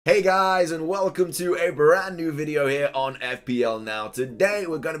Hey guys, and welcome to a brand new video here on FPL Now. Today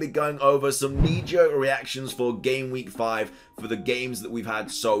we're going to be going over some knee-jerk reactions for Game Week 5 for the games that we've had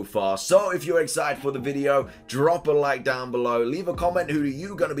so far. So if you're excited for the video, drop a like down below, leave a comment who are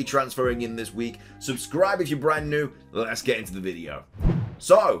you going to be transferring in this week, subscribe if you're brand new. Let's get into the video.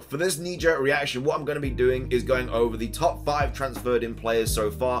 So, for this knee-jerk reaction, what I'm going to be doing is going over the top 5 transferred in players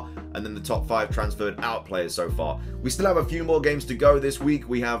so far, and then the top 5 transferred out players so far. We still have a few more games to go this week.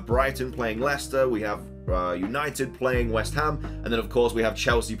 We have Brighton playing Leicester, we have United playing West Ham, and then of course we have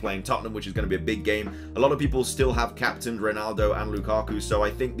Chelsea playing Tottenham, which is going to be a big game. A lot of people still have captained Ronaldo and Lukaku, so I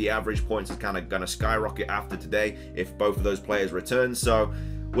think the average points is kind of going to skyrocket after today if both of those players return. So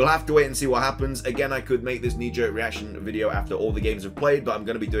we'll have to wait and see what happens. Again, I could make this knee-jerk reaction video after all the games have played, but I'm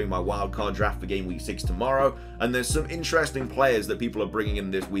going to be doing my wildcard draft for Game Week 6 tomorrow, and there's some interesting players that people are bringing in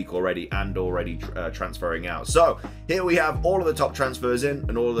this week already and already transferring out. So here we have all of the top transfers in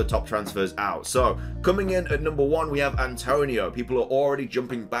and all of the top transfers out. So coming in at number 1, we have Antonio. People are already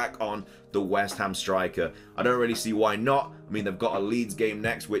jumping back on the West Ham striker. I don't really see why not. I mean, they've got a Leeds game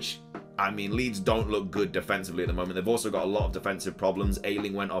next, which Leeds don't look good defensively at the moment. They've also got a lot of defensive problems.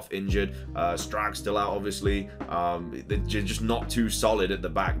 Ayling went off injured. Strag's still out, obviously. They're just not too solid at the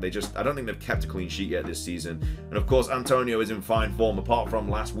back. I don't think they've kept a clean sheet yet this season. And of course, Antonio is in fine form, apart from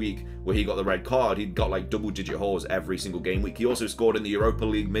last week where he got the red card. He'd got like double-digit hauls every single game week. He also scored in the Europa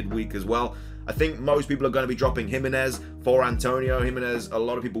League midweek as well. I think most people are going to be dropping Jimenez for Antonio. Jimenez, a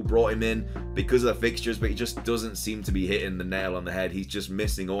lot of people brought him in because of the fixtures, but he just doesn't seem to be hitting the nail on the head. He's just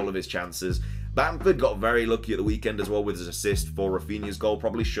missing all of his chances. Bamford got very lucky at the weekend as well with his assist for Rafinha's goal.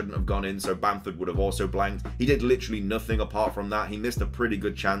 Probably shouldn't have gone in, so Bamford would have also blanked. He did literally nothing apart from that. He missed a pretty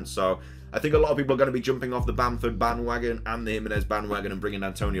good chance, so I think a lot of people are going to be jumping off the Bamford bandwagon and the Jimenez bandwagon and bringing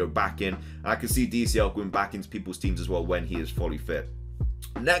Antonio back in. And I can see DCL going back into people's teams as well when he is fully fit.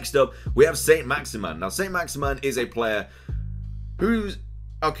 Next up, we have Saint Maximin. Now, Saint Maximin is a player who's,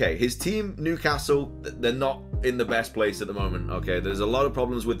 okay, his team, Newcastle, they're not in the best place at the moment, okay? There's a lot of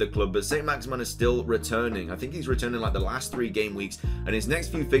problems with the club, but Saint Maximin is still returning. I think he's returning like the last 3 game weeks, and his next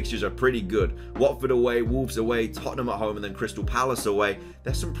few fixtures are pretty good. Watford away, Wolves away, Tottenham at home, and then Crystal Palace away.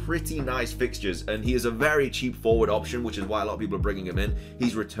 There's some pretty nice fixtures, and he is a very cheap forward option, which is why a lot of people are bringing him in.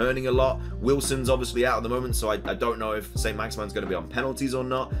 He's returning a lot. Wilson's obviously out at the moment, so I don't know if Saint Maximin's going to be on penalties or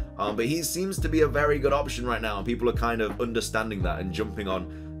not, but he seems to be a very good option right now, and people are kind of understanding that and jumping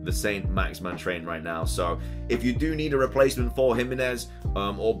on the Saint Maximin train right now. So if you do need a replacement for Jimenez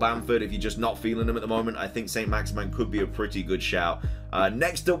or Bamford, if you're just not feeling them at the moment, I think Saint Maximin could be a pretty good shout.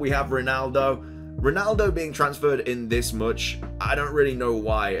 Next up, we have Ronaldo. Ronaldo being transferred in this much, I don't really know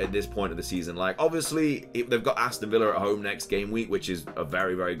why at this point of the season. Like, obviously, they've got Aston Villa at home next game week, which is a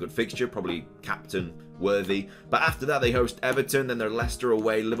very, very good fixture, probably captain worthy. But after that, they host Everton, then they're Leicester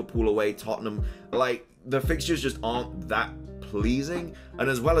away, Liverpool away, Tottenham. Like, the fixtures just aren't that pleasing, and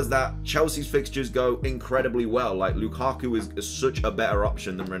as well as that, Chelsea's fixtures go incredibly well. Like, Lukaku is such a better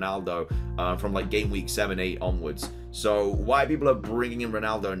option than Ronaldo from like game week 7, 8 onwards. So why people are bringing in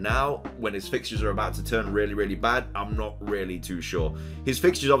Ronaldo now when his fixtures are about to turn really, really bad, I'm not really too sure. His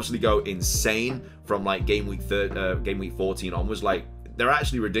fixtures obviously go insane from like game week 14 onwards. Like, they're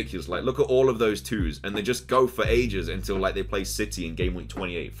actually ridiculous. Like, look at all of those 2s, and they just go for ages until like they play City in game week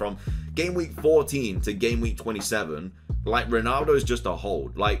 28. From game week 14 to game week 27, like, Ronaldo is just a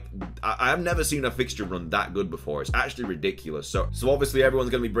hold. Like, I have never seen a fixture run that good before. It's actually ridiculous. So obviously everyone's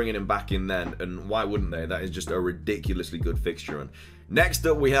going to be bringing him back in then, and why wouldn't they? That is just a ridiculously good fixture run. Next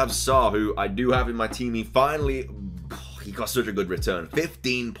up, we have Sarr, who I do have in my team. He finally, he got such a good return.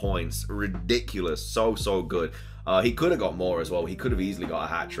 15 points. Ridiculous. So good. He could have got more as well. He could have easily got a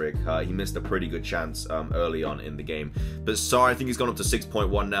hat-trick. He missed a pretty good chance early on in the game. But Sarr, I think he's gone up to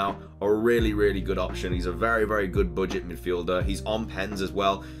 6.1 now. A really, really good option. He's a very, very good budget midfielder. He's on pens as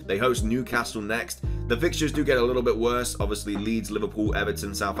well. They host Newcastle next. The fixtures do get a little bit worse. Obviously, Leeds, Liverpool,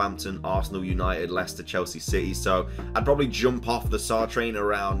 Everton, Southampton, Arsenal, United, Leicester, Chelsea, City. So I'd probably jump off the Sarr train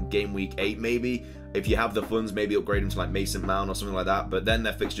around game week 8 maybe. If you have the funds, maybe upgrade him to like Mason Mount or something like that. But then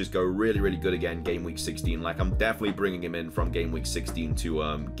their fixtures go really, really good again game week 16. Like, I'm definitely bringing him in from game week 16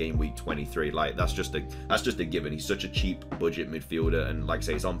 to game week 23. Like, that's just a given. He's such a cheap budget midfielder, and like I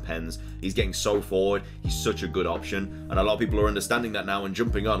say, he's on pens. He's getting so forward. He's such a good option, and a lot of people are understanding that now and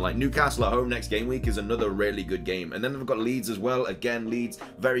jumping on. Like, Newcastle at home next game week is another really good game, and then they've got Leeds as well. Again, Leeds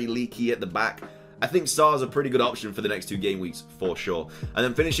very leaky at the back. I think Sarr's a pretty good option for the next 2 game weeks, for sure. And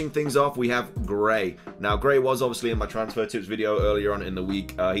then finishing things off, we have Gray. Now, Gray was obviously in my transfer tips video earlier on in the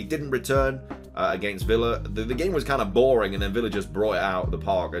week. He didn't return. against Villa. The game was kind of boring, and then Villa just brought it out of the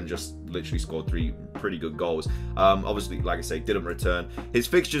park and just literally scored 3 pretty good goals. Obviously, like I say, didn't return. His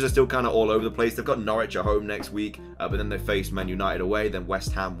fixtures are still kind of all over the place. They've got Norwich at home next week, but then they face Man United away, then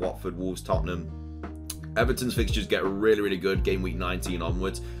West Ham, Watford, Wolves, Tottenham. Everton's fixtures get really good game week 19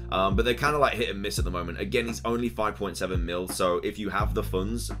 onwards, but they're kind of like hit and miss at the moment. Again, he's only 5.7 mil, so if you have the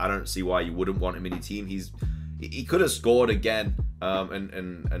funds, I don't see why you wouldn't want him in your team. He could have scored again,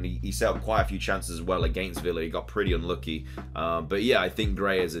 and he set up quite a few chances as well against Villa. He got pretty unlucky, but yeah, I think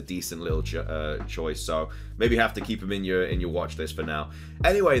Gray is a decent little choice, so maybe have to keep him in your watch list for now.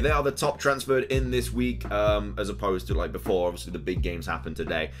 Anyway, they are the top transferred in this week, as opposed to like before. Obviously, the big games happen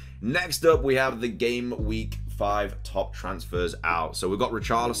today. Next up, we have the Game Week 5 top transfers out. So we've got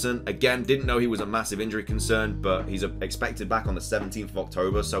Richarlison. Again, didn't know he was a massive injury concern, but he's expected back on the 17th of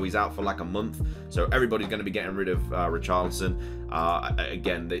October, so he's out for like a month. So everybody's going to be getting rid of Richarlison.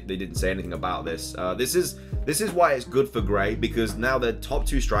 Again, they didn't say anything about this. This is why it's good for Gray, because now their top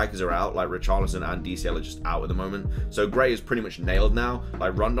 2 strikers are out, like Richarlison and DCL are just out at the moment. So Gray is pretty much nailed now.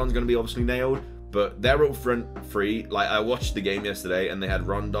 Like Rondon's going to be obviously nailed, but they're up front free. Like I watched the game yesterday, and they had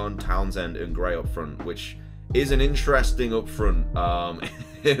Rondon, Townsend, and Gray up front, which is an interesting up front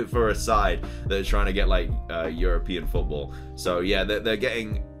for a side that are trying to get like European football. So yeah, they're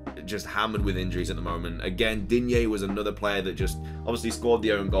getting just hammered with injuries at the moment. Again, Digne was another player that just obviously scored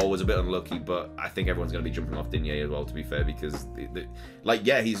the own goal, was a bit unlucky, but I think everyone's going to be jumping off Digne as well, to be fair, because like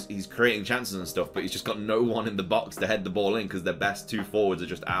yeah, he's creating chances and stuff, but he's just got no one in the box to head the ball in because their best 2 forwards are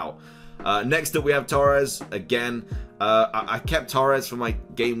just out. Next up, we have Torres. Again, I kept Torres for my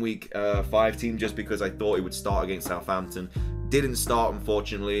Game Week 5 team just because I thought he would start against Southampton. Didn't start,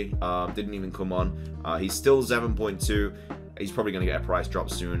 unfortunately. Didn't even come on. He's still 7.2. He's probably going to get a price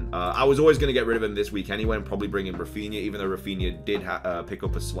drop soon. I was always going to get rid of him this week anyway and probably bring in Rafinha, even though Rafinha did pick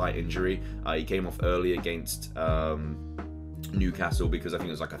up a slight injury. He came off early against Newcastle because I think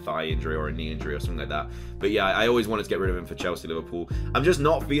it was like a thigh injury or a knee injury or something like that. But yeah, I always wanted to get rid of him for Chelsea, Liverpool. I'm just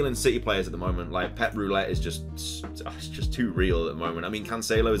not feeling City players at the moment. Like Pep Roulette is just too real at the moment. I mean,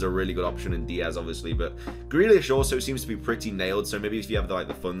 Cancelo is a really good option, and Diaz obviously, but Grealish also seems to be pretty nailed. So maybe if you have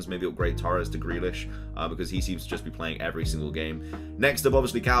the funds, maybe upgrade Torres to Grealish because he seems to just be playing every single game. Next up,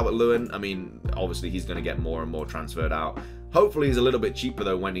 obviously Calvert-Lewin. I mean, obviously he's going to get more and more transferred out. Hopefully he's a little bit cheaper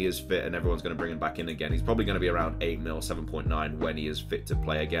though when he is fit and everyone's going to bring him back in again. He's probably going to be around 8 mil, 7.9 when he is fit to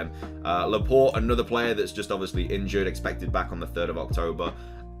play again. Laporte, another player that's just obviously injured, expected back on the 3rd of October.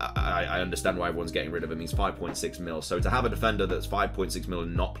 I understand why everyone's getting rid of him. He's 5.6 mil. So to have a defender that's 5.6 mil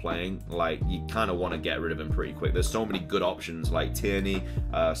and not playing, like, you kind of want to get rid of him pretty quick. There's so many good options like Tierney,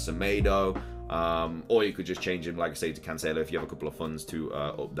 Semedo, or you could just change him, like I say, to Cancelo if you have a couple of funds to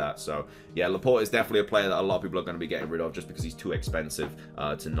up that. So yeah, Laporte is definitely a player that a lot of people are going to be getting rid of just because he's too expensive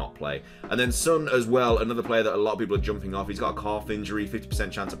to not play. And then Son as well, another player that a lot of people are jumping off. He's got a calf injury,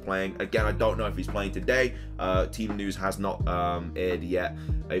 50% chance of playing. Again, I don't know if he's playing today. Team news has not aired yet.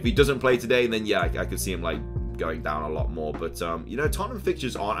 If he doesn't play today, then yeah, I could see him like going down a lot more. But you know, Tottenham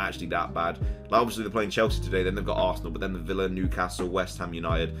fixtures aren't actually that bad. Like, obviously they're playing Chelsea today, then they've got Arsenal, but then the Villa, Newcastle, West Ham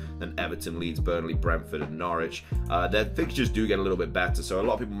United, then Everton, Leeds, Burnley, Brentford and Norwich. Their fixtures do get a little bit better, so a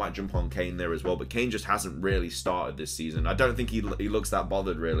lot of people might jump on Kane there as well, but Kane just hasn't really started this season. I don't think he looks that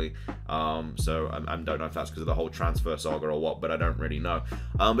bothered really. So I don't know if that's because of the whole transfer saga or what, but I don't really know.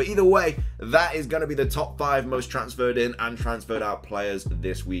 But either way, that is going to be the top 5 most transferred in and transferred out players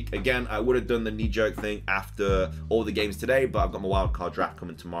this week. Again, I would have done the knee-jerk thing after all the games today, but I've got my wildcard draft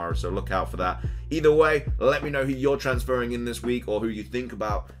coming tomorrow, so look out for that. Either way, let me know who you're transferring in this week or who you think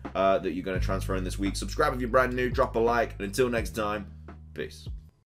about that you're going to transfer in this week. Subscribe if you're brand new, drop a like, and until next time, peace.